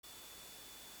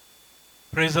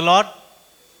Praise the Lord.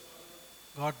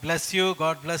 God bless you.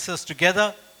 God bless us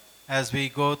together as we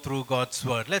go through God's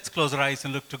word. Let's close our eyes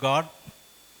and look to God.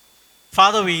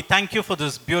 Father, we thank you for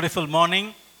this beautiful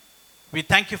morning. We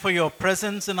thank you for your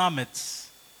presence in our midst.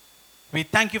 We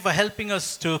thank you for helping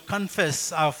us to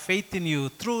confess our faith in you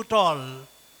through it all.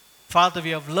 Father, we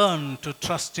have learned to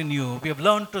trust in you. We have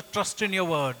learned to trust in your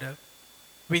word.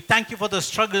 We thank you for the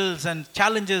struggles and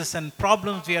challenges and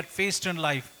problems we had faced in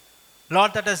life.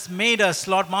 Lord, that has made us,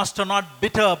 Lord Master, not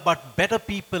bitter but better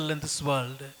people in this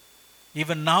world.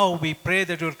 Even now we pray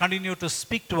that you will continue to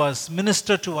speak to us,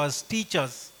 minister to us, teach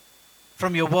us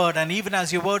from your word. And even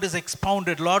as your word is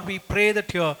expounded, Lord, we pray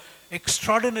that your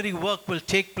extraordinary work will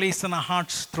take place in our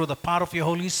hearts through the power of your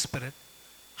Holy Spirit.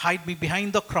 Hide me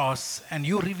behind the cross and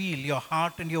you reveal your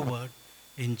heart and your word.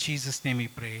 In Jesus' name we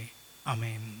pray.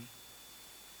 Amen.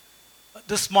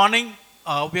 This morning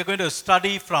we are going to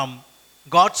study from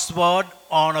God's word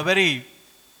on a very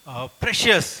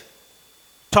precious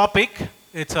topic.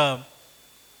 It's a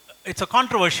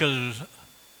controversial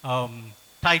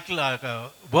title,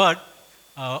 word,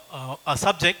 a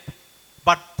subject,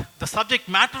 but the subject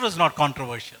matter is not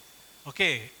controversial.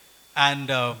 Okay, and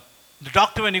the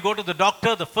doctor, when you go to the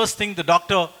doctor, the first thing the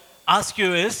doctor asks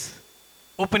you is,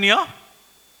 open your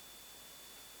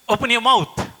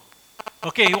mouth.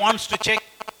 Okay, he wants to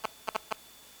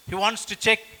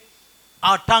check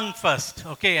our tongue first,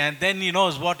 okay, and then he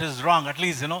knows what is wrong. At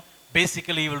least,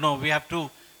 basically he will know. We have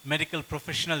two medical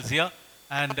professionals here,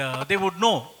 and they would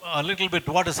know a little bit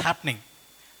what is happening.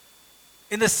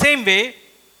 In the same way,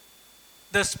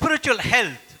 the spiritual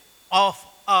health of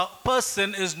a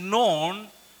person is known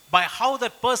by how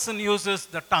that person uses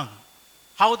the tongue,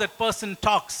 how that person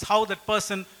talks, how that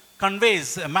person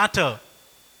conveys a matter.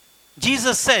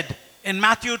 Jesus said in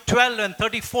Matthew 12 and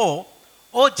 34,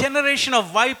 "O generation of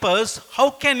vipers, how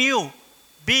can you,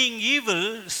 being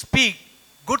evil, speak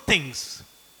good things?"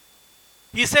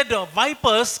 He said,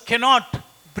 vipers cannot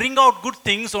bring out good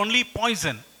things, only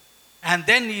poison. And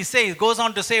then he goes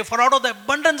on to say, for out of the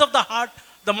abundance of the heart,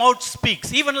 the mouth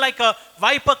speaks. Even like a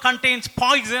viper contains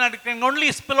poison and it can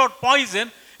only spill out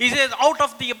poison, he says, out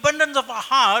of the abundance of our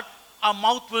heart, our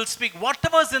mouth will speak.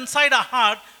 Whatever is inside our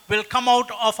heart will come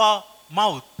out of our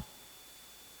mouth.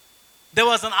 There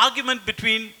was an argument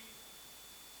between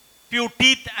few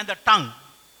teeth and the tongue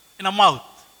in a mouth.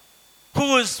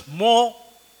 Who is more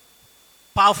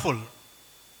powerful?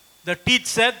 The teeth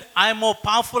said, I am more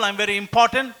powerful, I am very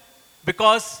important,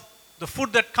 because the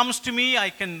food that comes to me, I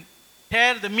can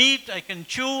tear the meat, I can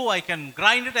chew, I can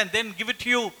grind it and then give it to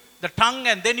you, the tongue,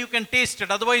 and then you can taste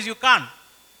it, otherwise you can't.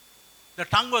 The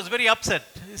tongue was very upset.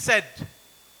 He said,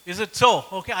 is it so?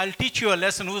 Okay, I'll teach you a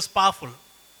lesson who is powerful.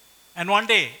 And one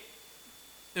day,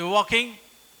 they were walking,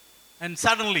 and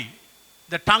suddenly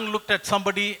the tongue looked at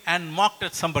somebody and mocked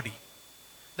at somebody.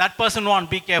 That person warned,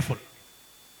 be careful.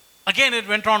 Again it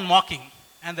went on mocking,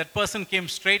 and that person came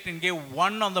straight and gave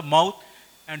one on the mouth,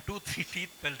 and 2-3 teeth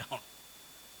fell down.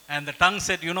 And the tongue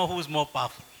said, you know who is more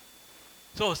powerful.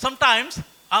 So sometimes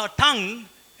our tongue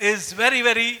is very,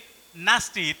 very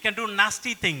nasty. It can do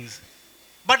nasty things.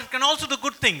 But it can also do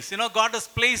good things. God has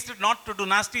placed it not to do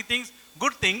nasty things,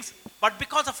 good things. But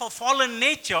because of our fallen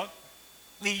nature,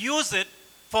 we use it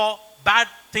for bad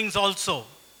things also.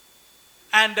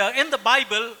 And in the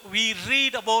Bible, we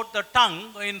read about the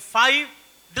tongue. In 5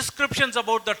 descriptions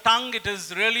about the tongue, it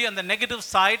is really on the negative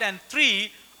side, and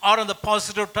 3 are on the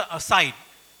positive side.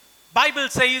 Bible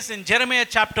says in Jeremiah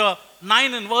chapter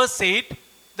 9 and verse 8,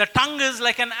 the tongue is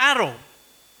like an arrow.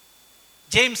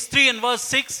 James 3 and verse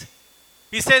 6,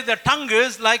 he says the tongue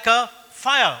is like a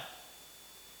fire.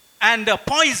 And a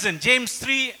poison, James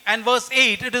 3 and verse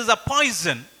 8, it is a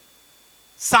poison.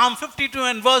 Psalm 52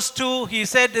 and verse 2, he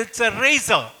said it's a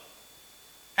razor.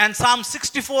 And Psalm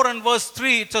 64 and verse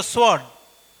 3, it's a sword.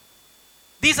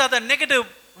 These are the negative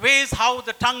ways how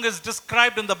the tongue is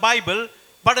described in the Bible.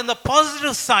 But in the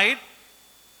positive side,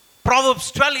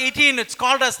 Proverbs 12:18, it's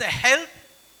called as the health.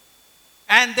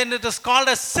 And then it is called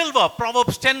as silver,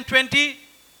 Proverbs 10:20.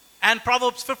 And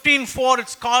Proverbs 15:4,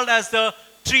 it's called as the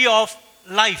tree of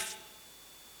life.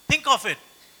 Think of it.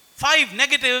 5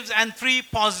 negatives and 3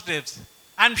 positives.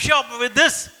 I'm sure with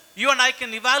this, you and I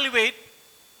can evaluate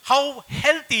how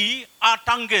healthy our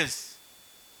tongue is.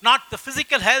 Not the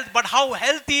physical health, but how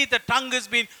healthy the tongue is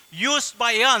being used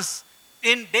by us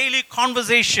in daily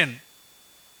conversation.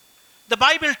 The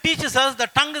Bible teaches us the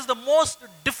tongue is the most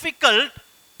difficult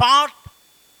part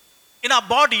in our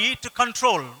body to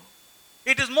control.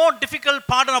 It is more difficult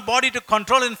part in our body to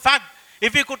control. In fact,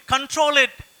 if we could control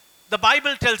it, the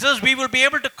Bible tells us we will be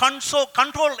able to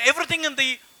control everything in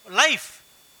the life.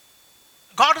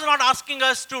 God is not asking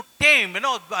us to tame.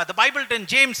 The Bible in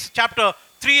James chapter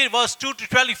 3, verse 2 to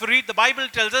 12, if you read, the Bible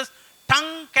tells us,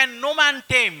 tongue can no man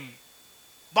tame.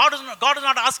 God is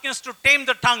not asking us to tame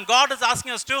the tongue. God is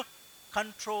asking us to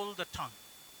control the tongue.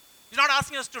 He's not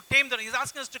asking us to tame He's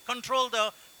asking us to control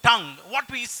the tongue. What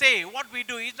we say, what we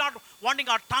do. He's not wanting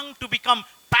our tongue to become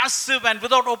passive and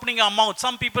without opening our mouth.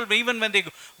 Some people, even when they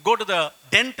go to the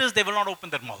dentist, they will not open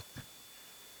their mouth.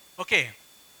 Okay.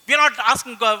 We are not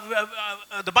asking,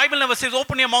 the Bible never says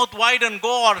open your mouth wide and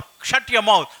go, or shut your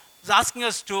mouth. It's asking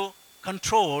us to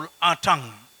control our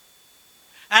tongue.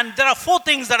 And there are 4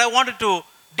 things that I wanted to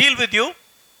deal with you,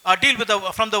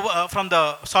 from the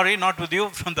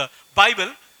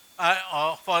Bible.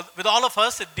 With all of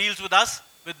us, it deals with us,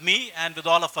 with me, and with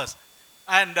all of us.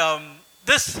 And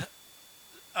this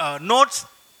notes,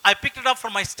 I picked it up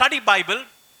from my study Bible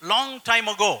long time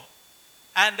ago.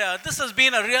 And this has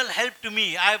been a real help to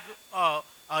me.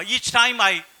 Each time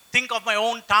I think of my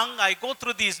own tongue, I go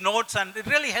through these notes, and it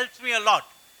really helps me a lot.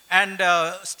 And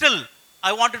still,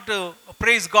 I wanted to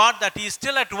praise God that He is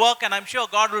still at work, and I'm sure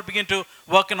God will begin to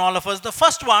work in all of us. The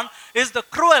first one is the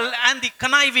cruel and the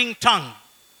conniving tongue.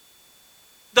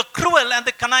 The cruel and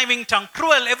the conniving tongue.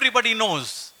 Cruel, everybody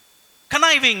knows.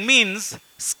 Conniving means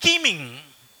scheming.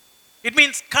 It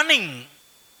means cunning,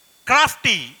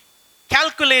 crafty,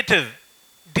 calculative,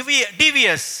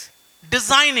 devious,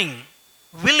 designing,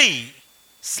 wily,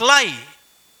 sly,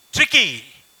 tricky,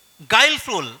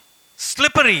 guileful,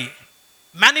 slippery,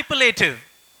 manipulative,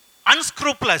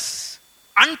 unscrupulous,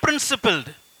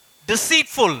 unprincipled,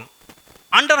 deceitful,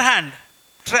 underhand,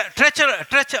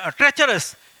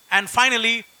 treacherous, and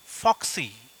finally,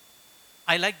 foxy.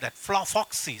 I like that,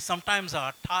 foxy. Sometimes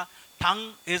our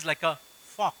tongue is like a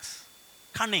fox,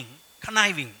 cunning,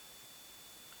 conniving.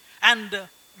 And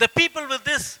the people with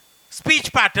this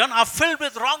speech pattern are filled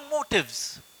with wrong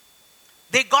motives.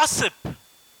 They gossip,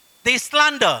 they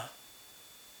slander,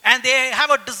 and they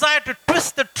have a desire to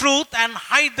twist the truth and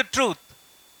hide the truth.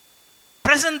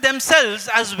 Present themselves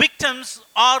as victims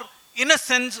or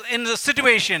innocents in the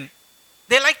situation.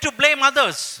 They like to blame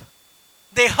others.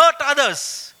 They hurt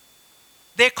others.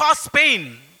 They cause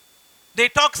pain. They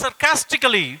talk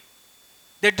sarcastically.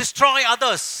 They destroy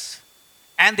others.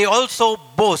 And they also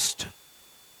boast.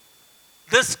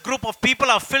 This group of people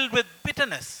are filled with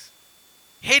bitterness,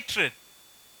 hatred,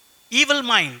 evil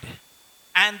mind,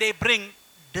 and they bring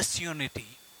disunity.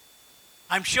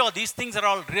 I'm sure these things are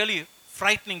all really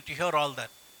frightening to hear all that.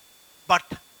 But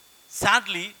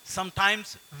sadly,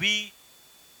 sometimes we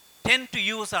tend to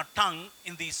use our tongue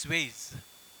in these ways.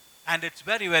 And it's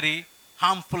very, very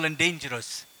harmful and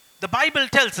dangerous. The Bible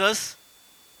tells us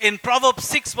in Proverbs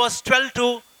 6 verse 12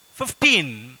 to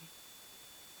 15,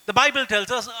 the Bible tells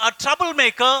us, a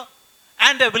troublemaker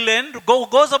and a villain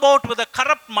goes about with a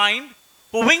corrupt mind,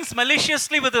 who winks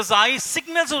maliciously with his eyes,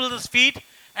 signals with his feet,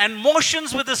 and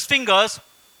motions with his fingers,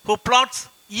 who plots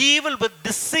evil with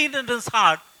deceit in his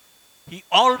heart. He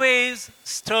always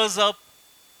stirs up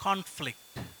conflict.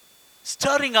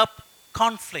 Stirring up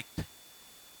conflict.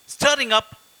 Stirring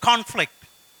up conflict.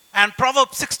 And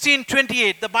Proverbs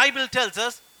 16:28, the Bible tells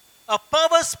us, a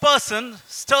perverse person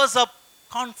stirs up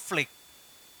conflict.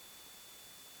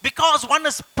 Because one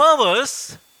is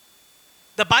perverse,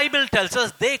 the Bible tells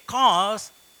us they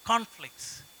cause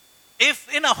conflicts.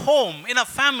 If in a home, in a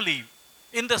family,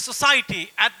 in the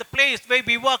society, at the place where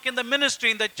we work, in the ministry,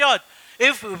 in the church,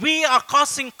 if we are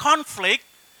causing conflict,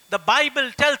 the Bible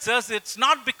tells us it's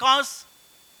not because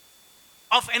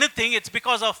of anything, it's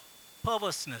because of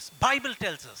perverseness. Bible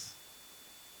tells us.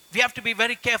 We have to be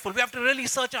very careful. We have to really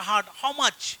search our heart how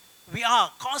much we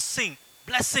are causing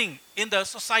blessing in the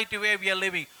society where we are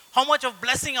living. How much of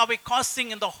blessing are we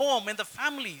causing in the home, in the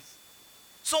families?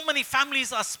 So many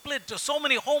families are split. So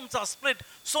many homes are split.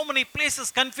 So many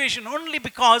places confusion only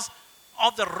because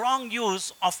of the wrong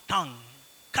use of tongue.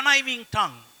 Conniving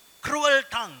tongue. Cruel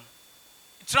tongue.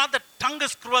 It's not that tongue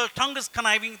is cruel, tongue is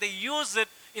conniving. They use it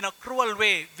in a cruel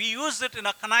way. We use it in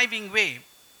a conniving way.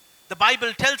 The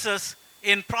Bible tells us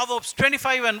in Proverbs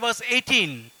 25 and verse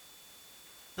 18,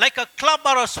 like a club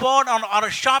or a sword or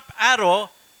a sharp arrow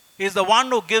is the one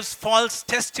who gives false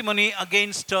testimony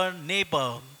against a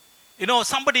neighbor. You know,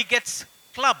 somebody gets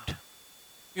clubbed.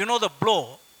 You know the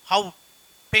blow, how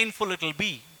painful it will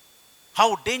be,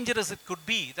 how dangerous it could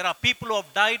be. There are people who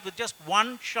have died with just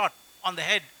one shot on the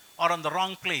head or on the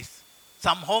wrong place.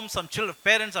 Some homes, some children,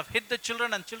 parents have hit the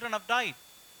children and children have died.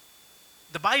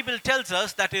 The Bible tells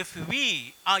us that if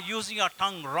we are using our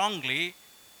tongue wrongly,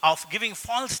 of giving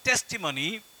false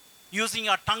testimony, using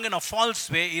our tongue in a false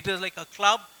way, it is like a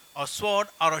club, a sword,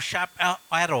 or a sharp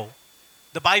arrow.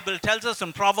 The Bible tells us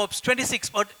in Proverbs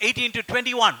 26, 18 to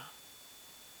 21,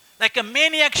 like a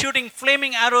maniac shooting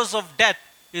flaming arrows of death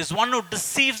is one who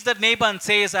deceives the neighbor and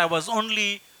says, I was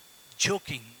only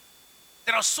joking.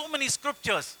 There are so many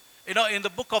scriptures, in the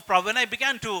book of Proverbs. When I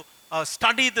began to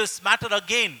study this matter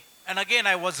again and again,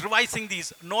 I was revising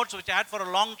these notes which I had for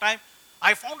a long time.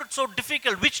 I found it so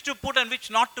difficult which to put and which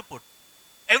not to put.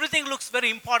 Everything looks very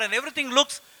important. Everything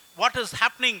looks what is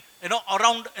happening,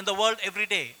 around in the world every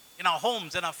day, in our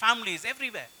homes, in our families,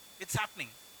 everywhere. It's happening.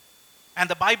 And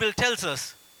the Bible tells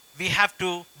us we have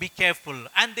to be careful.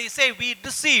 And they say we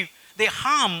deceive, they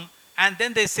harm, and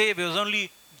then they say we was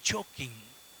only joking.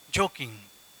 Joking.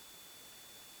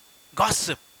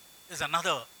 Gossip is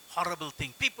another horrible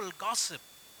thing. People gossip.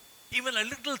 Even a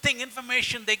little thing,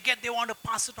 information they get, they want to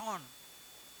pass it on.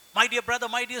 My dear brother,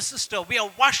 my dear sister, we are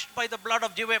washed by the blood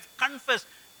of Jesus. We have confessed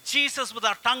Jesus with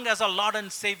our tongue as our Lord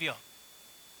and Savior.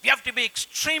 We have to be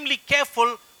extremely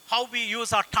careful how we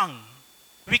use our tongue.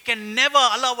 We can never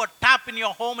allow a tap in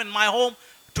your home, in my home,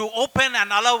 to open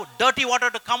and allow dirty water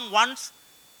to come once,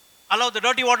 allow the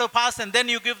dirty water to pass, and then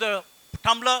you give the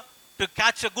tumbler to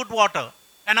catch a good water.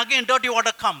 And again, dirty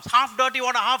water comes. Half dirty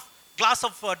water, half glass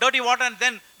of dirty water, and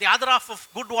then the other half of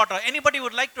good water. Anybody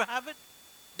would like to have it?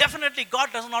 Definitely, God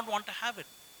does not want to have it.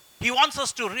 He wants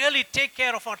us to really take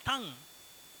care of our tongue.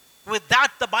 With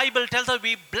that, the Bible tells us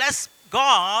we bless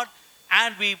God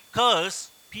and we curse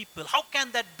people. How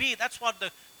can that be? That's what the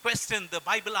question the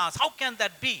Bible asks. How can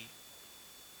that be?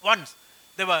 Once,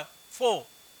 there were 4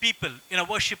 people in a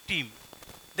worship team.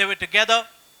 They were together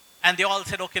and they all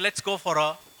said, okay, let's go for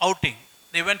an outing.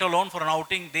 They went alone for an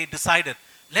outing. They decided,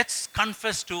 let's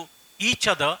confess to each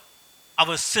other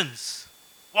our sins.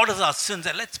 What is our sins?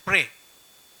 And let's pray.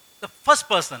 The first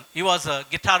person, he was a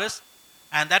guitarist,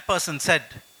 and that person said,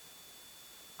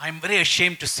 I'm very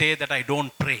ashamed to say that I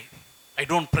don't pray. I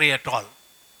don't pray at all.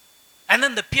 And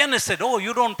then the pianist said, oh,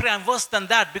 you don't pray. I'm worse than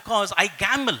that because I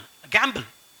gamble.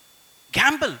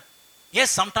 Gamble.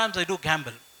 Yes, sometimes I do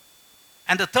gamble.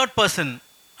 And the third person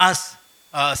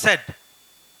said,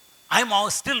 I'm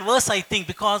still worse, I think,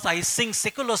 because I sing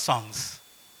secular songs.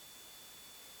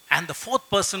 And the fourth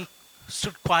person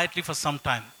stood quietly for some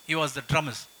time. He was the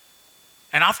drummist.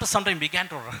 And after some time, began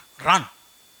to run.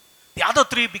 The other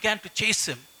 3 began to chase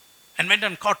him. And went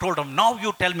and told him, now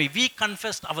you tell me, we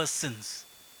confessed our sins.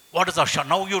 What is our shot?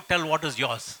 Now you tell what is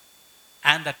yours.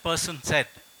 And that person said,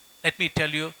 let me tell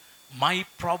you, my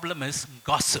problem is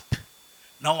gossip.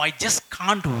 Now I just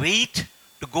can't wait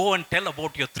to go and tell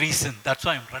about your 3 sins. That's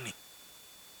why I'm running.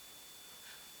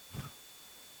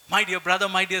 My dear brother,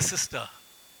 my dear sister,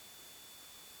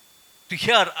 to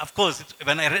hear, of course,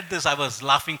 when I read this, I was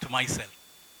laughing to myself.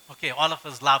 Okay, all of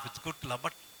us laugh, it's good to laugh.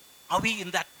 But are we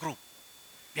in that group?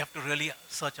 We have to really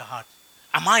search our hearts.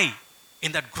 Am I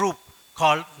in that group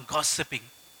called gossiping?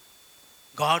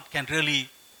 God can really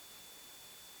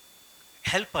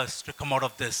help us to come out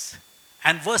of this.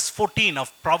 And verse 14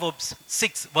 of Proverbs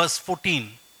 6, verse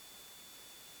 14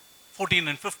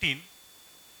 and 15,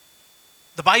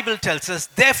 the Bible tells us,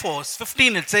 therefore,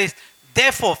 15 it says,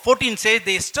 therefore, 14 says,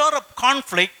 they stir up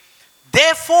conflict,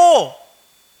 therefore,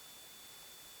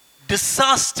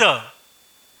 disaster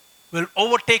will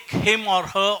overtake him or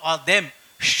her or them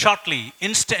shortly.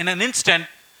 In an instant,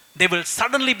 they will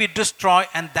suddenly be destroyed,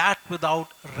 and that without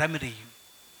remedy.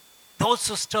 Those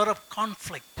who stir up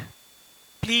conflict,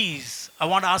 please, I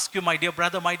want to ask you, my dear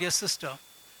brother, my dear sister,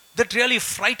 that really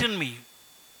frightened me.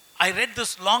 I read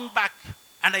this long back,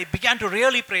 and I began to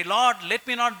really pray, Lord, let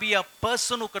me not be a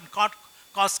person who can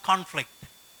cause conflict.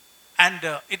 And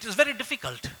it is very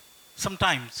difficult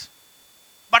sometimes.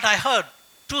 But I heard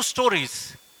 2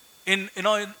 stories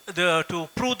to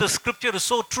prove the scripture is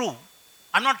so true.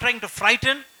 I'm not trying to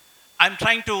frighten. I'm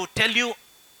trying to tell you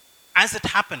as it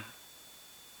happened.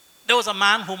 There was a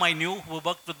man whom I knew who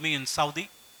worked with me in Saudi.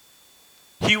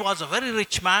 He was a very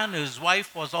rich man. His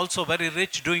wife was also very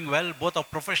rich, doing well. Both are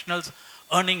professionals,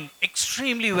 earning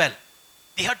extremely well.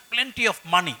 They had plenty of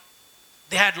money.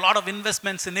 They had a lot of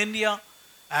investments in India,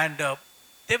 and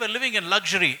they were living in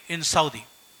luxury in Saudi.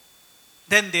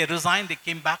 Then they resigned, they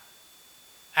came back,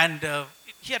 and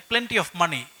he had plenty of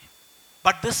money.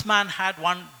 But this man had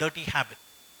one dirty habit.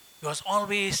 He was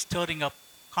always stirring up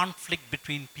conflict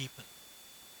between people.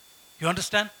 You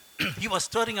understand? He was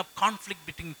stirring up conflict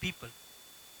between people.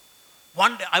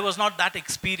 One day, I was not that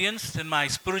experienced in my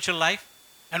spiritual life,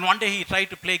 and one day he tried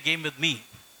to play a game with me.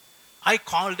 I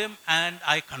called him and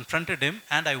I confronted him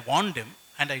and I warned him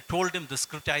and I told him the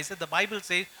scripture. I said, the Bible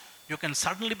says you can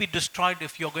suddenly be destroyed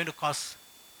if you're going to cause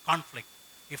conflict.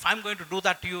 If I'm going to do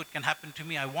that to you, it can happen to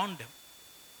me. I warned him.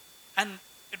 And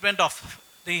it went off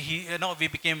we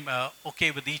became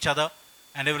okay with each other,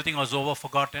 and everything was over,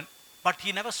 forgotten. But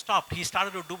he never stopped. He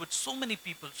started to do with so many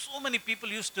people. So many people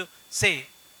used to say,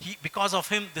 because of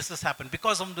him, this has happened.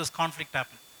 Because of him, this conflict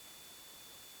happened.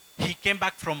 He came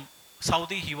back from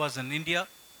Saudi. He was in India.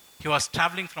 He was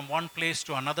traveling from one place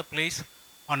to another place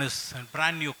on his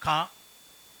brand new car.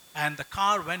 And the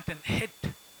car went and hit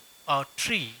a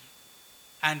tree,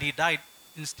 and he died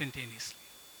instantaneously.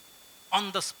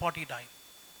 On the spot, he died.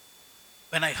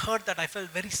 When I heard that, I felt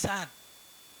very sad.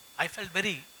 I felt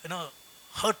very,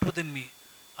 hurt within me.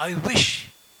 I wish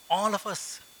all of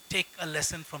us take a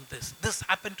lesson from this. This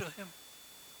happened to him.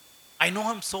 I know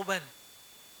him so well.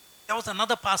 There was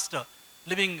another pastor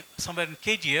living somewhere in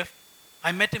KGF.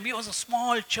 I met him. He was a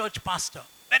small church pastor,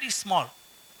 very small,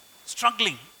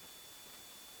 struggling.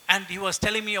 And he was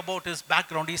telling me about his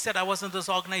background. He said, I was in this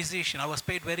organization. I was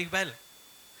paid very well.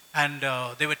 And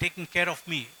they were taking care of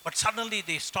me. But suddenly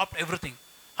they stopped everything.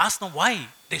 I asked them why.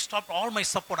 They stopped all my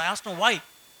support. I asked them why.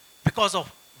 Because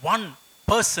of one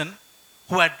person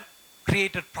who had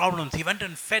created problems. He went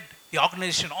and fed the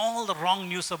organization all the wrong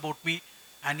news about me,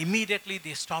 and immediately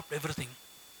they stopped everything.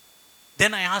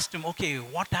 Then I asked him, okay,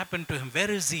 what happened to him? Where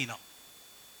is he now?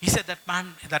 He said that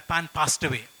man passed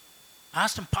away. I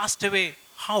asked him, passed away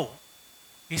how?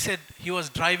 He said he was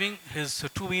driving his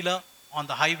two-wheeler on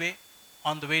the highway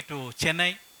on the way to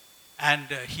Chennai, and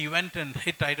he went and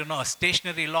hit, a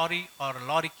stationary lorry, or a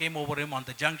lorry came over him on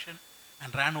the junction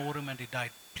and ran over him, and he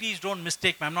died. Please don't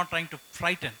mistake me. I'm not trying to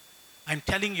frighten. I'm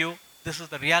telling you, this is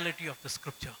the reality of the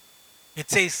scripture. It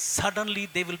says, suddenly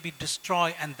they will be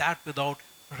destroyed, and that without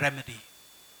remedy.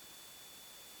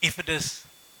 If it is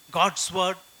God's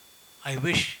word, I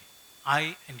wish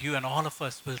I and you and all of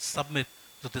us will submit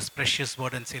to this precious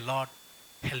word and say, Lord,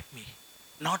 help me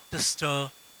not to stir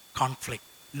conflict.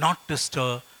 Not to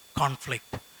stir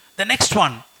conflict. The next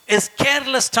one is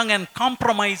careless tongue and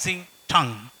compromising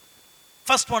tongue.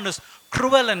 First one is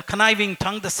cruel and conniving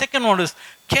tongue. The second one is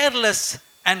careless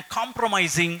and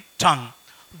compromising tongue.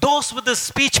 Those with this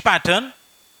speech pattern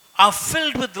are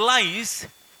filled with lies,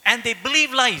 and they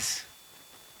believe lies.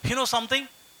 You know something?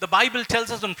 The Bible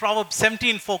tells us in Proverbs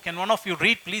 17:4. Can one of you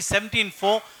read, please?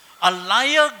 17:4. A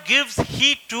liar gives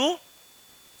heed to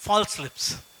false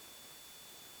lips.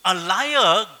 A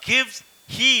liar gives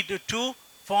heed to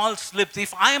false lips.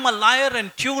 If I am a liar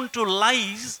and tuned to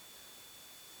lies,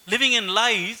 living in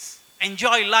lies,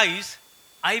 enjoy lies,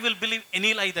 I will believe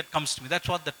any lie that comes to me. That's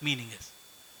what that meaning is.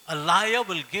 A liar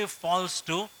will give false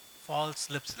to false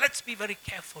lips. Let's be very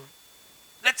careful.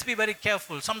 Let's be very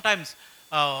careful. Sometimes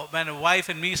when a wife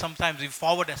and me, sometimes we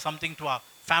forward something to our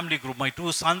family group, my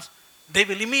two sons, they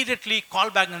will immediately call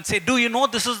back and say, do you know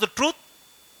this is the truth?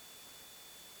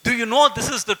 Do you know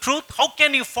this is the truth? How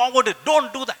can you forward it?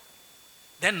 Don't do that.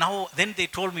 Then they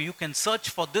told me, you can search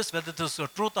for this, whether this is the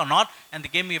truth or not, and they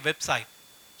gave me a website.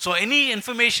 So any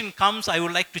information comes, I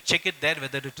would like to check it there,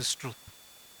 whether it is truth.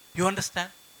 You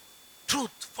understand?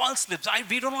 Truth, false lips.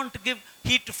 We don't want to give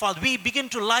heed to false. We begin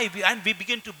to lie, and we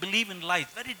begin to believe in lies.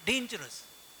 Very dangerous.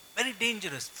 Very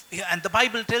dangerous. And the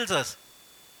Bible tells us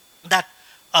that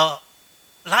a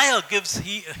liar gives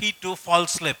heed to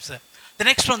false lips. The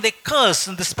next one, they curse.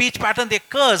 In the speech pattern, they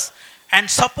curse and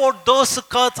support those who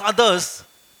curse others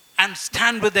and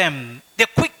stand with them. They're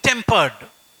quick-tempered.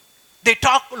 They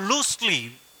talk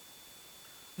loosely.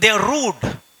 They're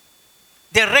rude.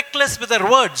 They're reckless with their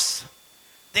words.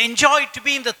 They enjoy to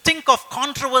be in the thick of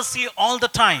controversy all the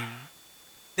time.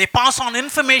 They pass on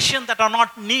information that are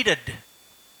not needed.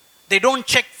 They don't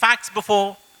check facts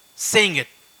before saying it.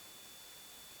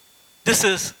 This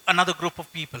is another group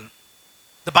of people.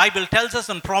 The Bible tells us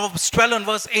in Proverbs 12 and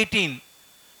verse 18,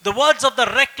 the words of the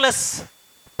reckless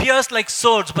pierce like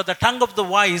swords, but the tongue of the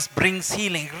wise brings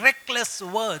healing. Reckless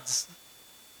words.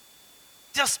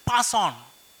 Just pass on.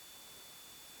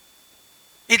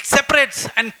 It separates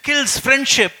and kills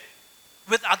friendship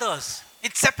with others.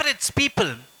 It separates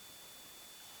people.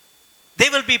 They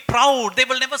will be proud. They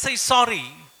will never say sorry.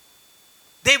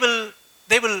 They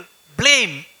will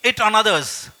blame it on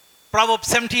others. Proverbs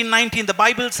 17:19, the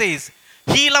Bible says,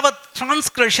 he loveth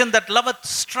transgression that loveth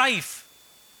strife.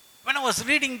 When I was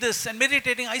reading this and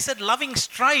meditating, I said, loving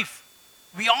strife.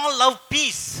 We all love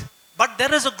peace. But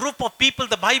there is a group of people,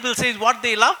 the Bible says, what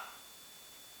they love?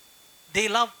 They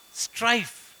love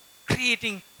strife,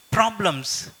 creating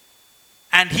problems.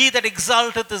 And he that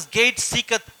exalteth his gate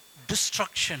seeketh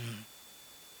destruction.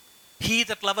 He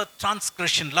that loveth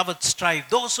transgression loveth strife.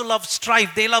 Those who love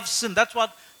strife, they love sin. That's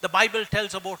what the Bible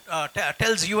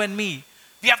tells you and me.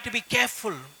 We have to be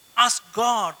careful. Ask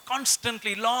God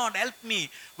constantly, Lord, help me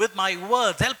with my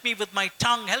words, help me with my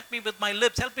tongue, help me with my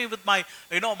lips, help me with my,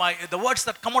 the words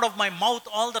that come out of my mouth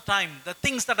all the time, the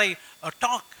things that I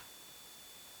talk.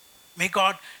 May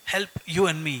God help you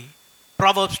and me.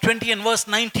 Proverbs 20 and verse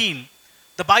 19.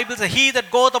 The Bible says, he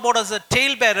that goeth about as a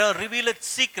talebearer revealeth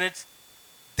secrets.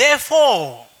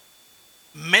 Therefore,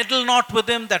 meddle not with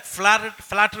him that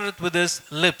flattereth with his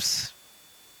lips.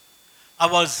 I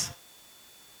was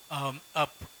a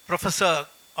professor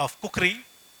of cookery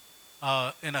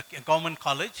in a government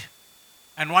college.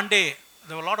 And one day,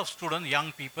 there were a lot of students,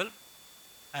 young people,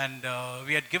 and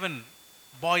we had given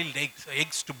boiled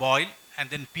eggs to boil and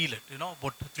then peel it.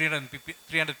 About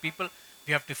 300 people,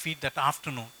 we have to feed that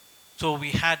afternoon. So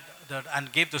we had that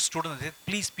and gave the student, I said,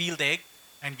 please peel the egg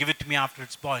and give it to me after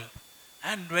it's boiled.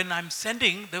 And when I'm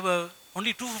sending, there were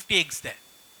only 250 eggs there.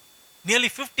 Nearly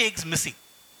 50 eggs missing.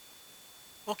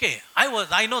 Okay,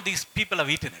 I know these people have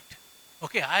eaten it.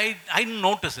 Okay, I didn't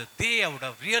notice it. They would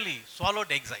have really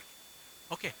swallowed eggs.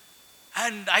 Okay,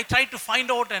 and I tried to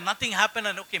find out and nothing happened,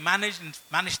 and okay,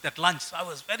 managed that lunch. So I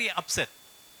was very upset.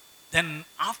 Then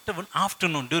after one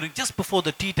afternoon, just before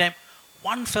the tea time,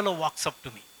 one fellow walks up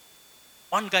to me.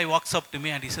 One guy walks up to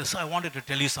me and he says, "Sir, I wanted to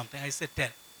tell you something." I said, "Tell."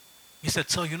 He said,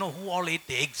 "Sir, you know who all ate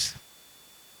the eggs?"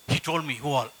 He told me who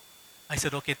all. I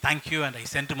said, "Okay, thank you," and I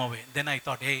sent him away. Then I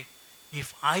thought, hey,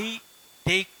 if I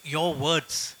take your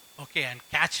words, okay, and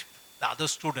catch the other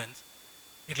students,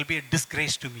 it will be a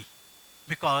disgrace to me,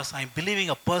 because I'm believing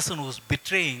a person who's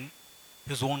betraying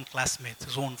his own classmates,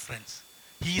 his own friends.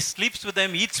 He sleeps with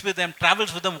them, eats with them,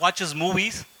 travels with them, watches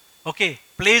movies, okay,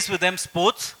 plays with them,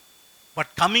 sports,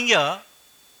 but coming here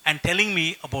and telling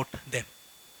me about them.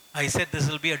 I said, this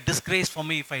will be a disgrace for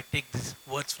me if I take these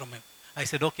words from him. I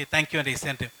said, okay, thank you, and I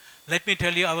sent him. Let me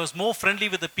tell you, I was more friendly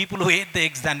with the people who ate the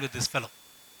eggs than with this fellow.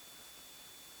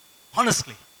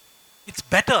 Honestly, it's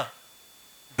better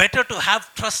to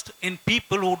have trust in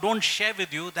people who don't share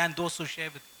with you than those who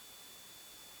share with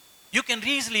you. You can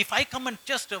easily, if I come and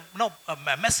just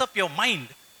mess up your mind,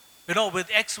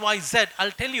 with X, Y, Z,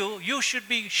 I'll tell you, you should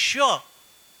be sure,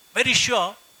 very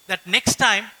sure, that next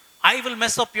time I will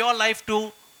mess up your life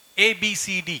to A, B,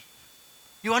 C, D.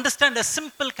 You understand a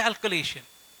simple calculation.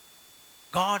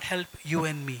 God help you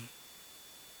and me.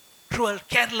 Cruel,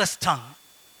 careless tongue,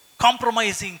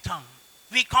 compromising tongue.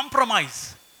 We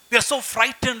compromise. We are so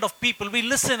frightened of people. We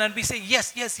listen and we say,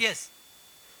 yes, yes, yes.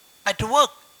 At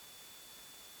work,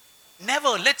 never.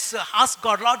 Let's ask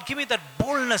God, Lord, give me that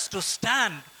boldness to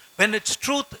stand. When it's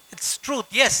truth,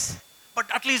 yes.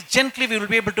 But at least gently we will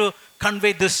be able to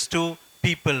convey this to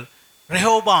people.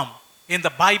 Rehoboam, in the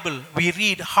Bible, we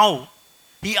read how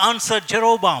he answered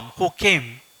Jeroboam, who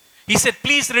came. He said,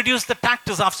 please reduce the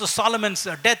taxes. After Solomon's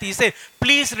death, he said,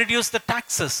 please reduce the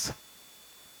taxes.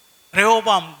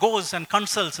 Rehoboam goes and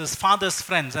consults his father's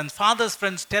friends, and father's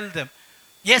friends tell them,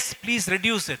 yes, please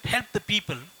reduce it. Help the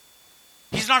people.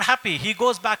 He's not happy. He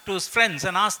goes back to his friends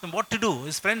and asks them what to do.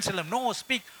 His friends tell him, no,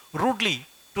 speak rudely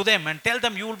to them and tell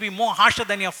them you will be more harsher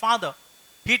than your father.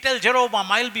 He tells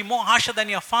Jeroboam, I will be more harsher than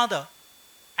your father.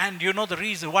 And you know the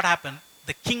reason, what happened?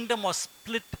 The kingdom was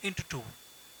split into two.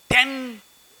 10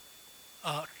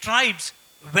 tribes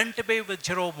went away with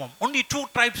Jeroboam. Only 2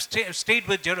 tribes stayed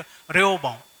with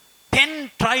Rehoboam.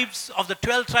 10 tribes of the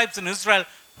 12 tribes in Israel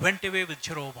went away with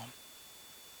Jeroboam.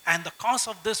 And the cause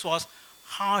of this was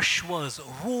harsh words,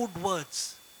 rude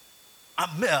words,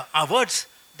 words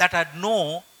that had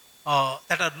no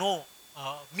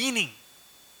meaning.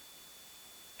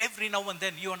 Every now and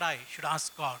then, you and I should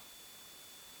ask God,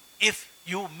 if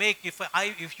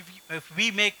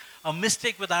we make a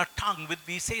mistake with our tongue,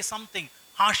 we say something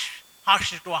harsh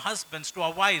to our husbands, to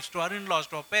our wives, to our in-laws,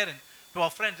 to our parents, to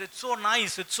our friends, it's so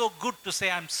nice, it's so good to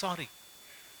say I'm sorry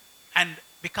and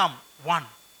become one.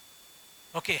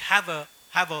 Okay, have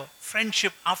a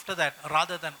friendship after that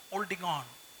rather than holding on.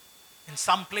 In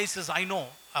some places, I know,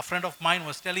 a friend of mine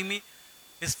was telling me,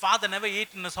 his father never ate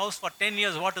in his house for 10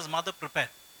 years what his mother prepared.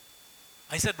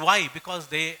 I said, why? Because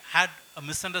they had a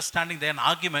misunderstanding, they had an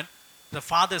argument. The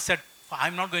father said,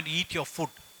 I'm not going to eat your food.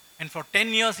 And for 10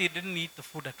 years, he didn't eat the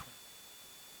food at home.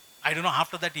 I don't know,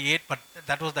 after that he ate, but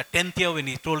that was the 10th year when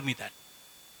he told me that.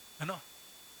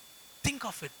 Think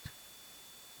of it.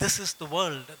 This is the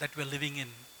world that we're living in.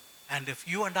 And if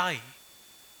you and I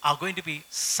are going to be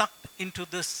sucked into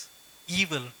this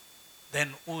evil,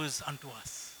 then who is unto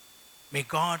us? May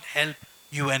God help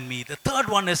you and me. The third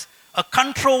one is a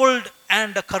controlled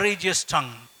and a courageous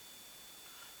tongue.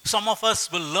 Some of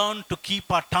us will learn to keep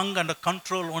our tongue under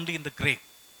control only in the grave.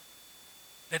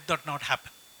 Let that not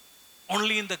happen.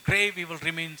 Only in the grave we will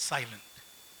remain silent.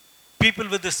 People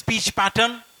with the speech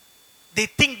pattern, They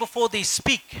think before they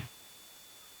speak.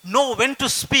 Know when to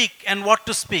speak and what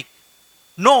to speak.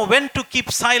 Know when to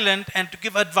keep silent and to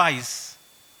give advice.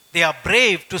 They are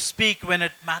brave to speak when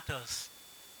it matters.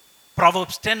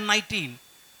 Proverbs 10:19.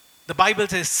 The Bible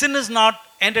says, sin is not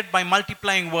ended by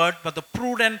multiplying word, but the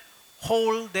prudent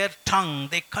hold their tongue.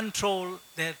 They control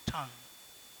their tongue.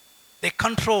 They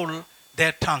control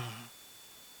their tongue.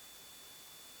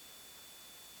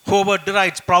 Whoever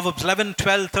derides, Proverbs 11,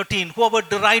 12, 13. Whoever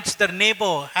derides their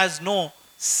neighbor has no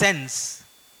sense.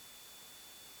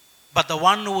 But the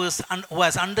one who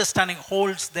has understanding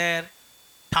holds their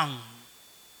tongue.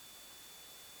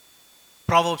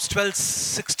 Proverbs 12,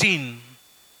 16.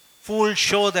 Fools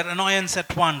show their annoyance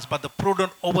at once, but the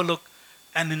prudent overlook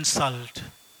an insult.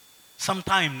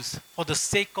 Sometimes, for the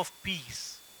sake of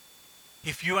peace,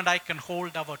 if you and I can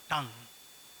hold our tongue,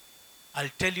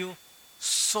 I'll tell you,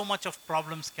 so much of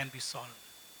problems can be solved.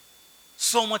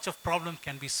 So much of problem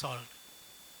can be solved.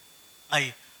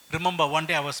 I remember one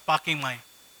day I was parking my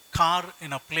car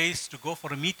in a place to go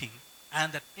for a meeting,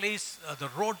 and that place, the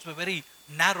roads were very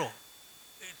narrow.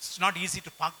 It's not easy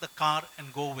to park the car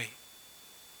and go away.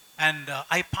 And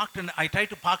I tried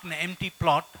to park in an empty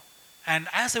plot. And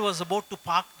as I was about to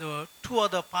park, there were two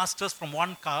other pastors from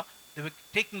one car. They were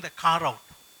taking the car out.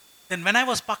 Then when I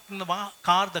was parking the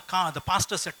the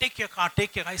pastor said, take your car,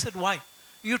 take your car. I said, why?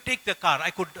 You take the car. I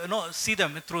could see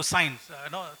them through signs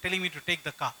telling me to take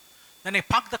the car. Then I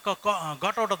parked the car,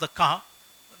 got out of the car.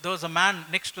 There was a man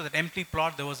next to that empty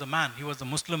plot. There was a man. He was a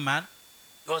Muslim man.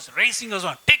 He was racing us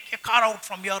on. Take your car out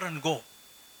from here and go.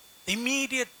 The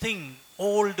immediate thing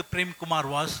old Premkumar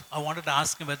was, I wanted to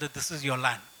ask him whether this is your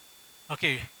land.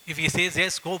 Okay, if he says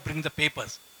yes, go bring the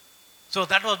papers. So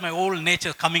that was my old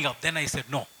nature coming up. Then I said,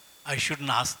 no, I shouldn't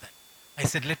ask that. I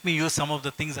said, let me use some of the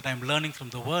things that I'm learning from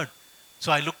the word.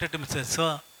 So I looked at him and said,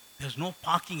 sir, there's no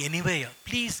parking anywhere here.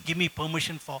 Please give me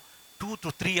permission for 2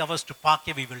 to 3 hours to park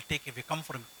here. We will take if you come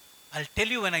for him. I'll tell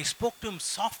you, when I spoke to him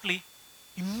softly,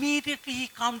 immediately he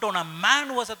calmed down. A man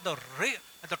who was at the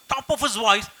top of his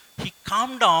voice. He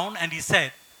calmed down and he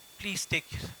said, please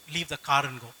leave the car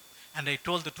and go. And I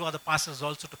told the two other pastors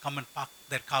also to come and park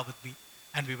their car with me.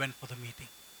 And we went for the meeting.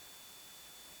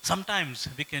 Sometimes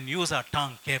we can use our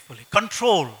tongue carefully.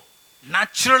 Control.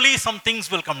 Naturally some things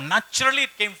will come. Naturally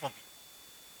it came for me.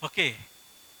 Okay.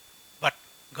 But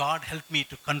God helped me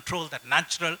to control that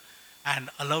natural and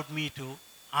allowed me to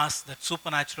ask that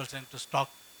supernatural strength to talk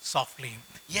softly.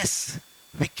 Yes,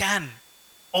 we can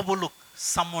overlook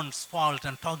someone's fault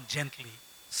and talk gently,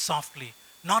 softly.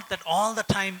 Not that all the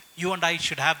time you and I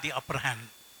should have the upper hand.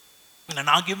 In an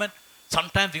argument,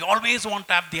 sometimes we always want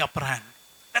to have the upper hand.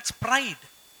 That's pride.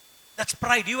 That's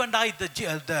pride. You and I,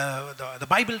 the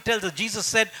Bible tells us, Jesus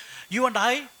said, you and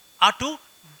I are to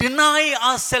deny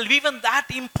ourselves, even that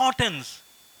importance,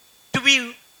 to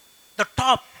be the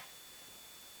top.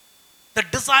 The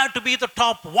desire to be the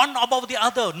top, one above the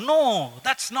other. No,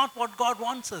 that's not what God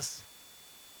wants us.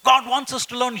 God wants us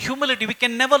to learn humility. We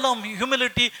can never learn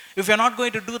humility if we are not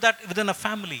going to do that within a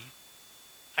family.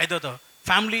 Either the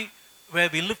family where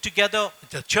we live together,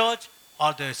 the church,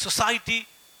 or the society,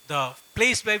 the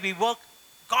place where we work.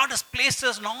 God has placed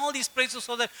us in all these places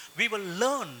so that we will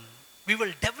learn, we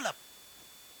will develop.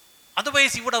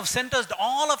 Otherwise, He would have sent us,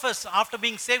 all of us, after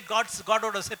being saved, God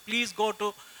would have said, please go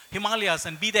to Himalayas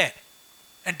and be there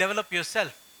and develop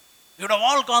yourself. You would have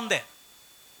all gone there.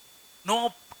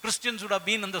 No Christians would have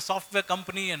been in the software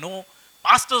company, and no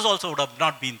pastors also would have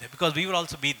not been there, because we would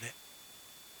also be there.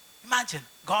 Imagine,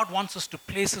 God wants us to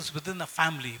place us within a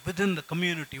family, within the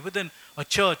community, within a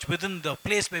church, within the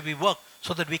place where we work,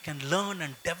 so that we can learn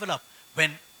and develop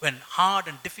when hard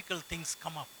and difficult things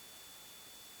come up.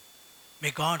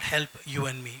 May God help you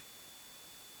and me.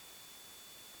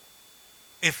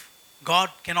 If God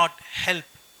cannot help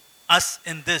us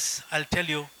in this, I'll tell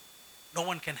you, no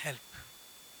one can help.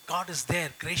 God is there,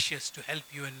 gracious to help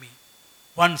you and me.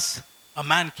 Once a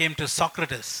man came to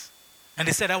Socrates and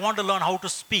he said, I want to learn how to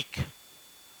speak.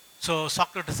 So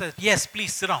Socrates said, yes,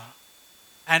 please sit down.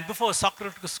 And before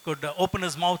Socrates could open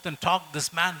his mouth and talk,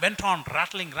 this man went on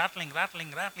rattling.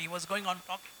 He was going on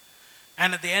talking.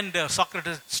 And at the end,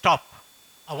 Socrates stopped.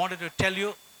 I wanted to tell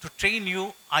you, to train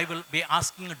you, I will be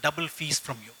asking a double fees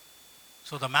from you.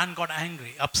 So the man got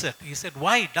angry, upset. He said,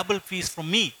 why double fees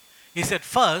from me? He said,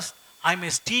 first, I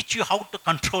must teach you how to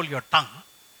control your tongue,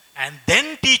 and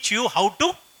then teach you how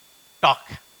to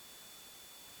talk.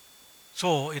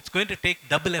 So it's going to take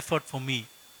double effort for me.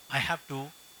 I have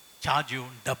to charge you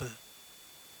double.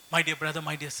 My dear brother,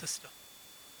 my dear sister,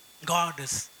 God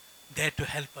is there to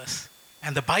help us.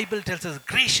 And the Bible tells us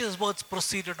gracious words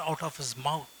proceeded out of His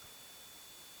mouth.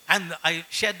 And I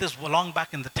shared this long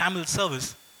back in the Tamil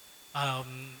service. I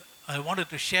wanted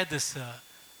to share this,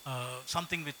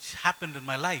 something which happened in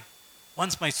my life.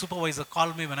 Once my supervisor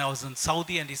called me when I was in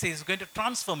Saudi, and he says he's going to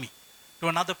transfer me to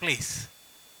another place.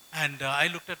 And I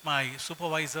looked at my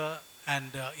supervisor,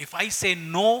 and if I say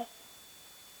no,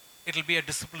 it'll be a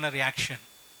disciplinary action.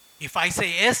 If I say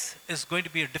yes, it's going to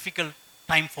be a difficult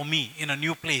time for me in a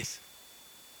new place.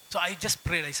 So I just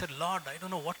prayed. I said, Lord, I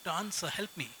don't know what to answer.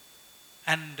 Help me.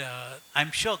 And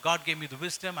I'm sure God gave me the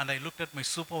wisdom. And I looked at my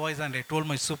supervisor and I told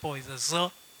my supervisor,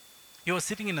 sir, he was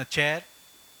sitting in a chair,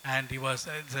 and he was,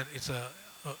 it's a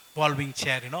evolving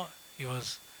chair, you know. He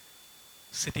was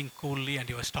sitting coolly and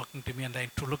he was talking to me, and I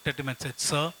looked at him and said,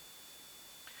 sir,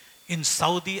 in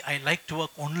Saudi, I like to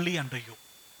work only under you.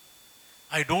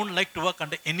 I don't like to work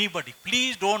under anybody.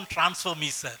 Please don't transfer me,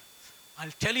 sir.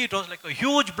 I'll tell you, it was like a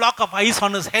huge block of ice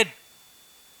on his head.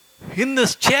 In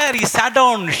this chair, he sat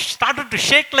down, started to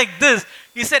shake like this.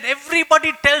 He said,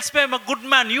 everybody tells me I'm a good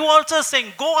man. You also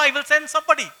saying, go, I will send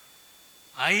somebody.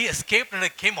 I escaped and I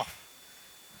came off.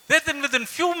 Then within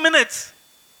few minutes,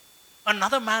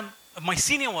 another man, my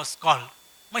senior was called.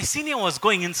 My senior was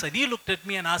going inside. He looked at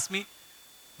me and asked me,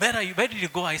 where are you? Where did you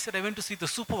go? I said, I went to see the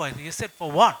supervisor. He said, for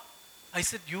what? I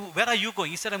said, where are you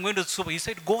going? He said, I'm going to the supervisor. He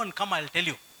said, go and come, I'll tell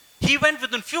you. He went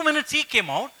within few minutes, he came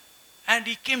out, and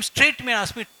he came straight to me and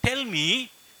asked me, tell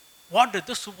me, what did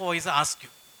the supervisor ask you?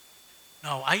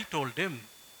 Now I told him,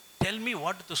 tell me,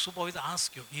 what did the supervisor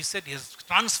ask you? He said, he's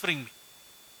transferring me.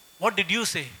 What did you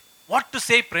say? What to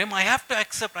say, Prem? I have to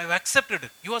accept. I've accepted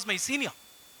it. He was my senior.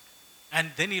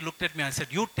 And then he looked at me and said,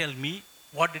 you tell me,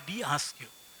 what did he ask you?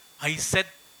 I said,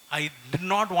 I did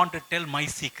not want to tell my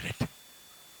secret.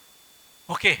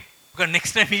 Okay, because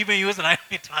next time he may use it, I'll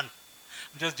be done.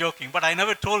 I'm just joking, but I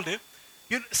never told him.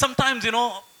 Sometimes,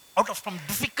 out of some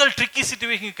difficult, tricky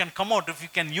situation, you can come out if you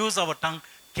can use our tongue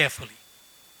carefully.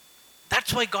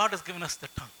 That's why God has given us the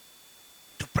tongue.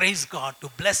 To praise God, to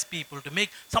bless people, to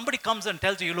make, somebody comes and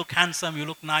tells you, you look handsome, you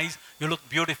look nice, you look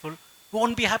beautiful. You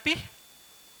won't be happy?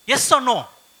 Yes or no?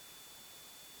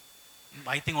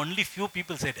 I think only few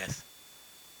people say yes.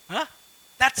 Huh?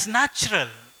 That's natural.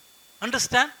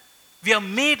 Understand? We are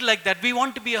made like that. We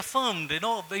want to be affirmed,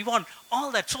 we want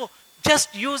all that. So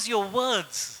just use your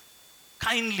words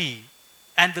kindly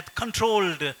and with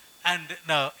controlled and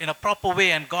in a proper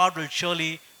way, and God will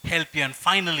surely help you. And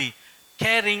finally,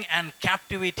 caring and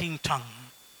captivating tongue.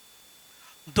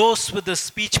 Those with a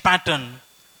speech pattern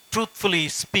truthfully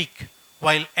speak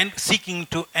while seeking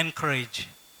to encourage.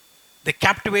 They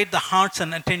captivate the hearts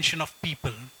and attention of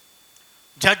people.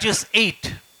 Judges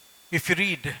 8, if you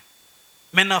read,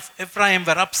 men of Ephraim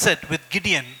were upset with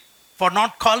Gideon for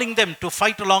not calling them to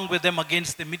fight along with them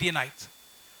against the Midianites.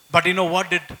 But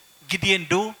what did Gideon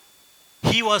do?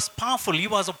 He was powerful. He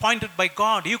was appointed by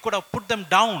God. He could have put them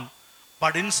down.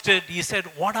 But instead, he said,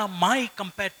 what am I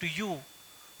compared to you?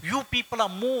 You people are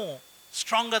more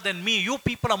stronger than me. You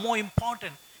people are more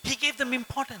important. He gave them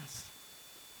importance.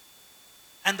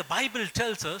 And the Bible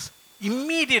tells us,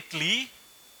 immediately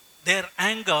their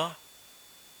anger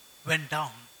went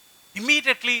down.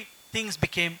 Immediately things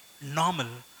became normal.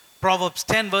 Proverbs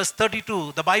 10 verse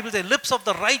 32, the Bible says, lips of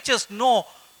the righteous know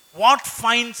what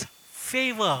finds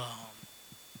favor.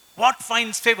 What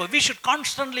finds favor? We should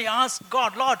constantly ask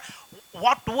God, Lord,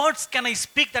 what words can I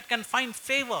speak that can find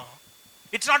favor?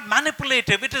 It's not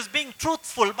manipulative, it is being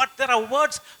truthful, but there are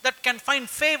words that can find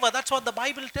favor. That's what the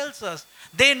Bible tells us.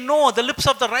 They know, the lips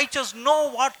of the righteous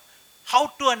know how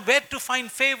to and where to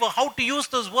find favor, how to use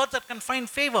those words that can find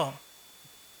favor.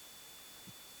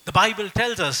 The Bible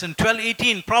tells us in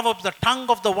 12:18, Proverbs, the tongue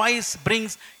of the wise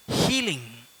brings healing.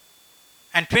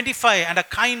 And 25, and a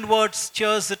kind word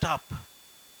cheers it up.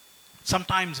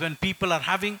 Sometimes when people are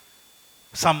having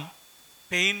some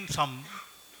pain, some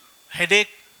headache,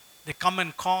 they come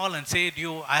and call and say,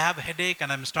 I have a headache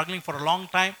and I'm struggling for a long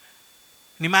time.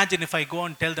 And imagine if I go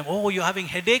and tell them, oh, you're having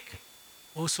headache?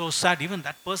 Oh, so sad. Even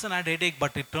that person had a headache,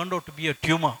 but it turned out to be a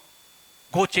tumor.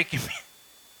 Go check him.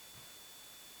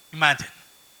 Imagine.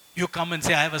 You come and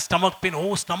say, I have a stomach pain.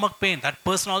 Oh, stomach pain. That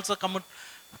person also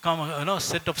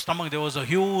said of stomach, there was a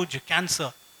huge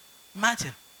cancer.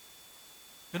 Imagine.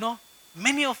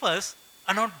 Many of us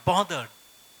are not bothered.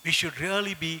 We should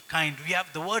really be kind. We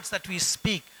have the words that we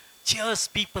speak, cheers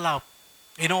people up,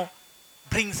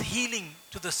 brings healing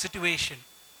to the situation.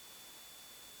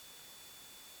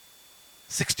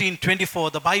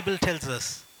 16:24, the Bible tells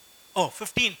us.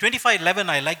 25:11,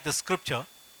 I like the scripture.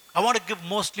 I want to give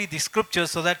mostly the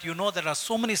scriptures so that there are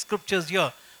so many scriptures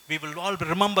here. We will all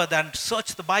remember that and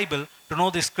search the Bible to know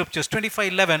the scriptures.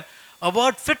 25:11, a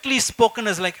word fitly spoken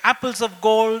is like apples of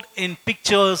gold in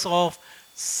pictures of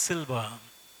silver.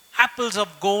 Apples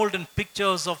of gold and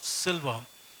pictures of silver.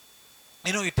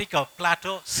 You take a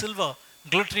platter, silver,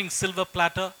 glittering silver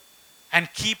platter, and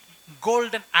keep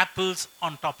golden apples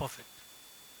on top of it.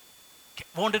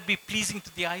 Won't it be pleasing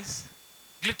to the eyes?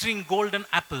 Glittering golden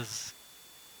apples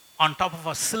on top of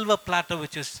a silver platter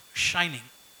which is shining.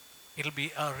 It'll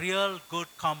be a real good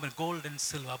combination, gold and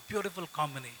silver, beautiful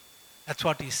combination. That's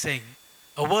what he's saying.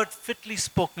 A word fitly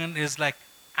spoken is like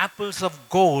apples of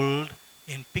gold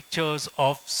in pictures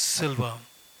of silver.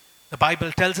 The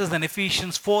Bible tells us in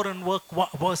Ephesians 4 and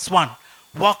verse 1,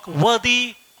 walk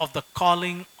worthy of the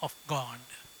calling of God.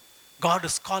 God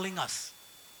is calling us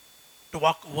to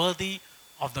walk worthy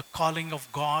of the calling of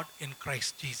God in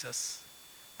Christ Jesus.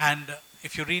 And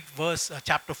if you read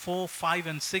chapter 4, 5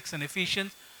 and 6 in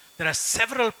Ephesians, there are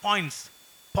several points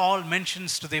Paul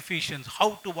mentions to the Ephesians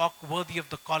how to walk worthy of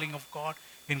the calling of God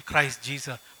in Christ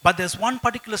Jesus. But there's one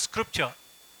particular scripture,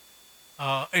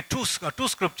 two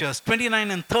scriptures,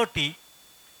 29 and 30,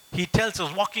 he tells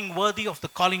us walking worthy of the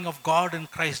calling of God in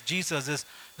Christ Jesus is,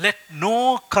 let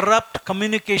no corrupt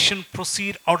communication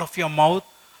proceed out of your mouth,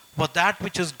 but that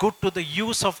which is good to the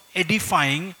use of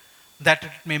edifying, that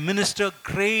it may minister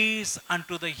grace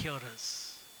unto the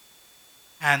hearers.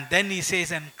 And then he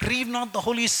says, and grieve not the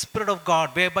Holy Spirit of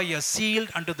God, whereby you are sealed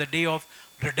unto the day of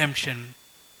redemption.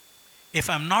 If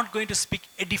I'm not going to speak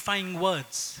edifying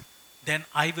words, then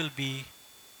I will be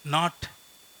not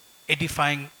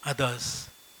edifying others.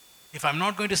 If I'm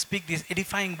not going to speak these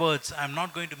edifying words, I'm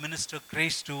not going to minister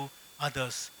grace to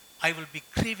others. I will be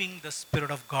grieving the Spirit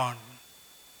of God.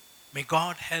 May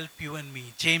God help you and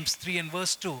me. James 3 and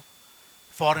verse 2.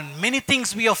 For in many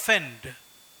things we offend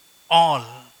all.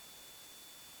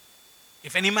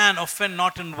 If any man offend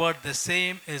not in word, the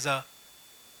same is a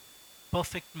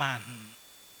perfect man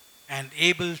and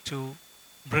able to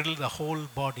bridle the whole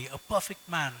body. A perfect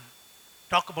man.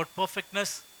 Talk about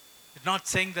perfectness. It's not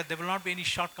saying that there will not be any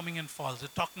shortcoming and faults.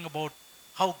 It's talking about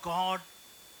how God's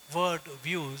word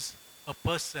views a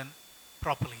person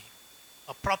properly.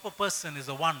 A proper person is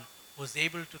the one who is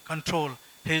able to control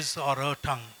his or her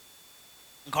tongue.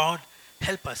 God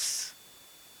help us.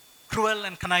 Cruel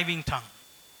and conniving tongue.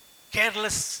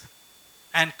 Careless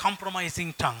and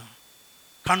compromising tongue.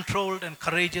 Controlled and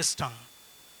courageous tongue.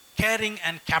 Caring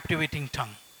and captivating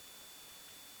tongue.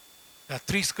 There are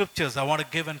three scriptures I want to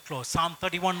give and close. Psalm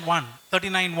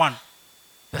 39:1.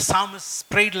 The psalmist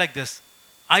prayed like this.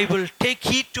 I will take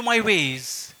heed to my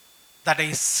ways, that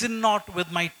I sin not with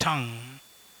my tongue.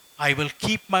 I will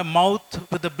keep my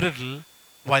mouth with the bridle,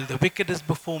 while the wicked is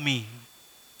before me.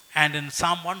 And in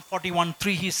Psalm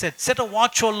 141:3 he said, set a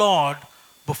watch, O Lord,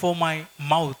 before my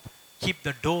mouth. Keep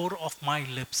the door of my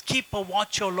lips. Keep a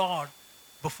watch, O Lord,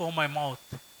 before my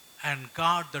mouth, and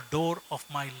guard the door of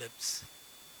my lips.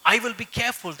 I will be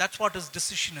careful. That's what his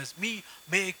decision is.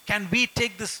 Can we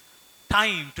take this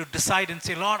time to decide and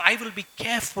say, Lord, I will be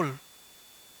careful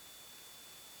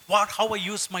how I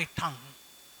use my tongue.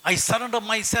 I surrender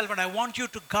myself and I want you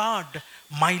to guard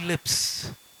my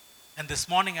lips. And this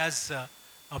morning, as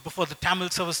before the Tamil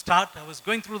service start, I was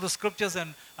going through the scriptures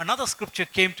and another scripture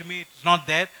came to me. It's not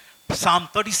there. Psalm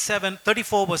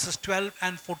 34 verses 12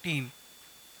 and 14.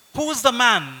 Who is the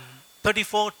man?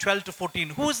 34:12 to 14.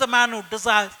 Who is the man who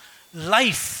desires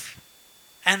life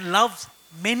and loves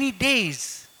many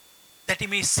days that he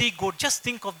may see good? Just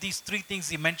think of these three things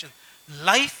he mentioned.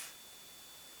 Life,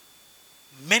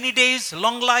 many days,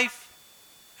 long life,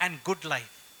 and good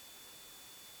life.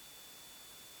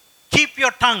 Keep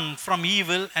your tongue from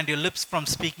evil and your lips from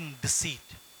speaking deceit.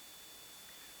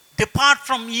 Depart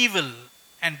from evil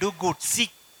and do good.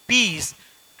 Seek peace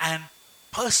and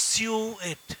pursue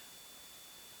it.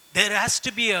 There has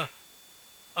to be an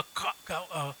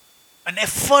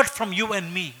effort from you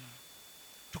and me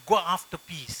to go after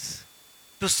peace,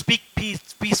 to speak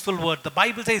peaceful word. The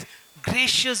Bible says,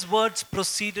 gracious words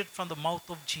proceeded from the mouth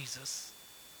of Jesus.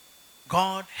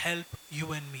 God help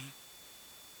you and me.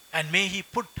 And may he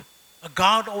put a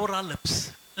guard over our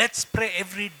lips. Let's pray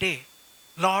every day.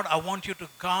 Lord, I want you to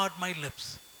guard my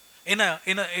lips. In a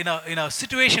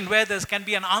situation where there can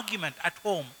be an argument at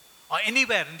home or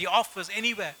anywhere, in the office,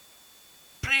 anywhere,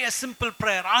 pray a simple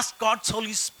prayer. Ask God's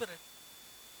Holy Spirit.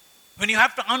 When you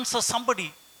have to answer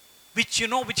somebody, which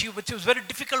is very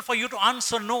difficult for you to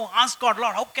answer no, ask God,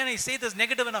 Lord, how can I say this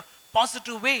negative in a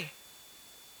positive way?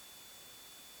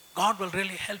 God will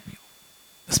really help you.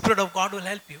 The Spirit of God will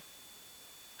help you.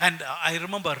 And I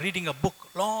remember reading a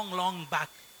book long back.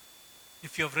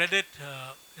 If you have read it,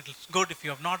 it's good. If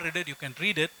you have not read it, you can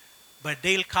read it. By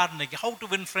Dale Carnegie, How to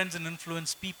Win Friends and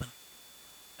Influence People.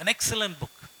 An excellent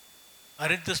book. I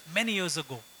read this many years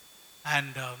ago.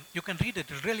 And you can read it.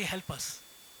 It will really help us.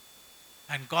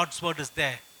 And God's word is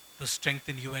there to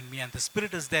strengthen you and me. And the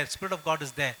Spirit is there. Spirit of God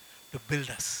is there to build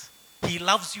us. He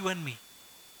loves you and me.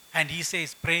 And He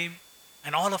says, Prem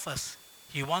and all of us,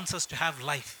 He wants us to have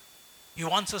life. He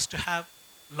wants us to have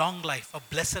long life, a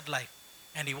blessed life.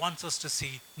 And He wants us to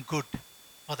see good.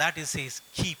 For that He says,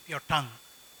 keep your tongue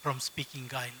from speaking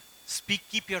guile.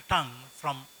 Keep your tongue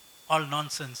from all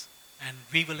nonsense, and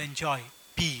we will enjoy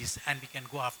peace, and we can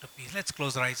go after peace. Let's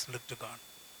close our eyes and look to God.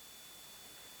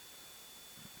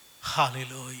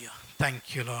 Hallelujah.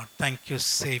 Thank you, Lord. Thank you,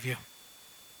 Savior.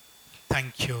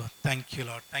 Thank you. Thank you,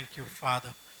 Lord. Thank you,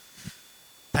 Father.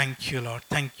 Thank you, Lord.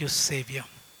 Thank you, Savior.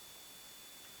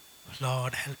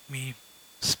 Lord, help me.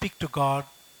 Speak to God.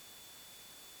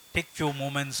 Take few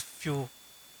moments, few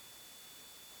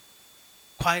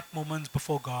quiet moments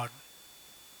before God,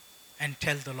 and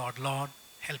tell the Lord, Lord,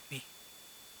 help me.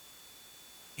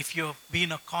 If you have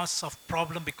been a cause of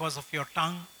problem because of your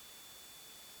tongue,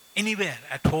 anywhere,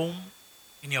 at home,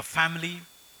 in your family,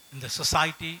 in the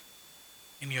society,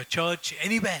 in your church,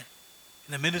 anywhere,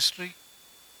 in the ministry,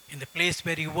 in the place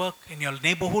where you work, in your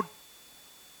neighborhood,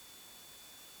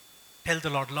 tell the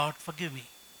Lord, Lord, forgive me.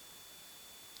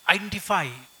 Identify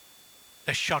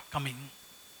the shortcoming.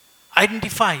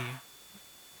 Identify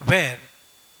where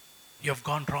you have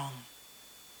gone wrong,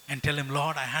 and tell Him,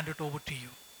 Lord, I hand it over to you.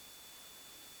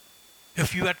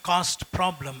 If you had caused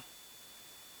problem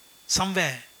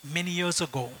somewhere many years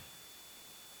ago,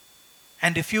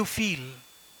 and if you feel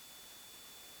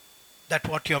that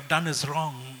what you have done is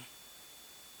wrong,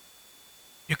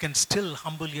 you can still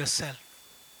humble yourself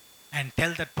and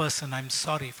tell that person, I'm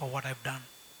sorry for what I've done.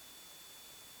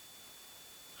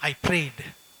 I prayed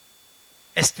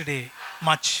yesterday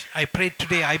much. I prayed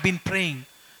today. I've been praying.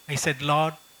 I said,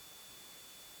 Lord,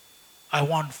 I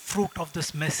want fruit of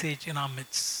this message in our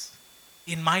midst.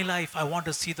 In my life, I want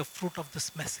to see the fruit of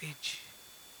this message.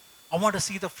 I want to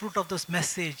see the fruit of this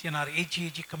message in our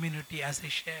AGAG community as I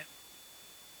share.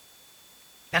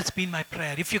 That's been my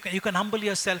prayer. If you can humble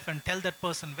yourself and tell that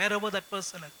person, wherever that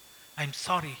person is, I'm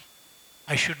sorry.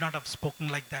 I should not have spoken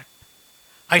like that.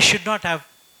 I should not have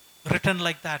written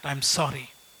like that. I'm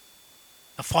sorry.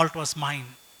 The fault was mine.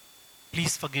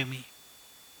 Please forgive me.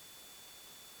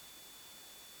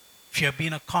 If you have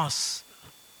been a cause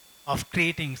of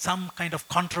creating some kind of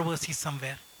controversy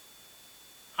somewhere,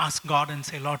 ask God and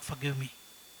say, Lord, forgive me.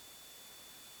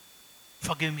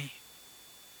 Forgive me.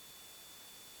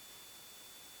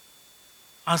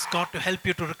 Ask God to help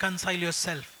you to reconcile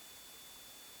yourself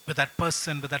with that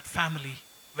person, with that family,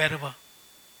 wherever.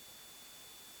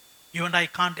 You and I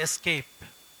can't escape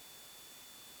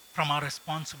from our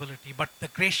responsibility. But the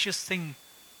gracious thing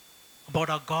about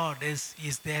our God is He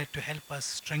is there to help us,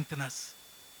 strengthen us,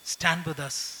 stand with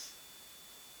us.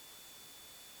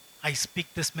 I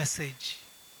speak this message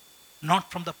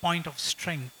not from the point of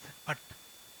strength, but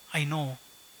I know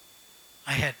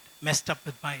I had messed up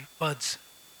with my words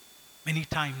many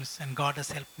times, and God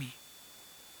has helped me.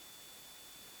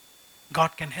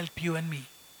 God can help you and me.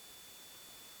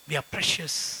 We are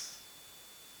precious.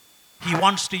 He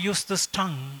wants to use this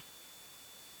tongue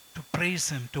to praise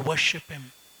Him, to worship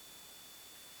Him.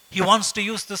 He wants to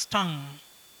use this tongue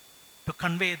to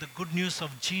convey the good news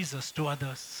of Jesus to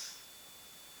others.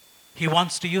 He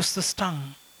wants to use this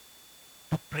tongue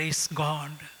to praise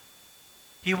God.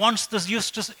 He wants to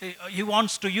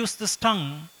use this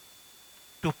tongue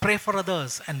to pray for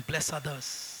others and bless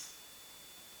others.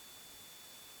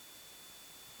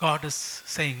 God is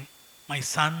saying, my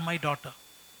son, my daughter,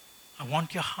 I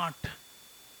want your heart,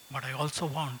 but I also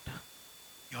want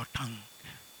your tongue.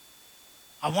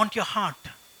 I want your heart,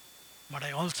 but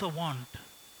I also want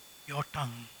your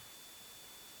tongue.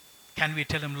 Can we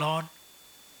tell Him, Lord,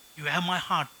 you have my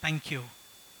heart, thank you.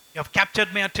 You have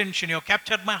captured my attention, you have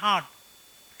captured my heart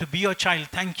to be your child,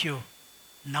 thank you.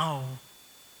 Now,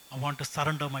 I want to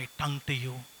surrender my tongue to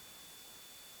you.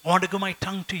 I want to give my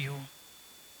tongue to you.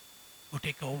 You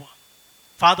take over.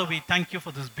 Father, we thank you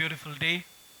for this beautiful day.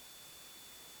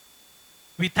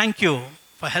 We thank you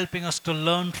for helping us to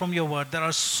learn from your word. There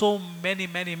are so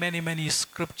many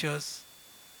scriptures,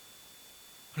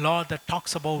 Lord, that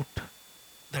talks about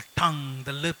the tongue,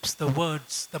 the lips, the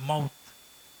words, the mouth.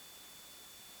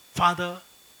 Father,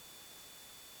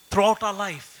 throughout our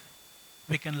life,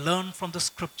 we can learn from the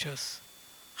scriptures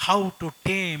how to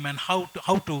tame and how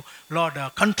to Lord,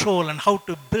 control and how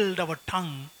to build our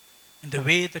tongue in the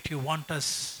way that you want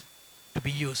us to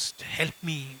be used. Help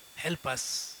me, help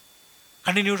us.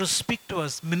 Continue to speak to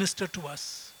us, minister to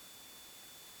us.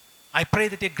 I pray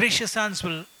that your gracious hands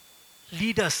will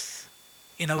lead us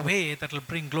in a way that will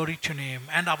bring glory to your name,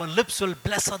 and our lips will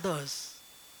bless others,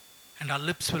 and our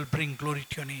lips will bring glory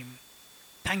to your name.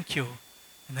 Thank you.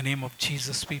 In the name of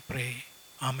Jesus we pray.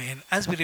 Amen. As we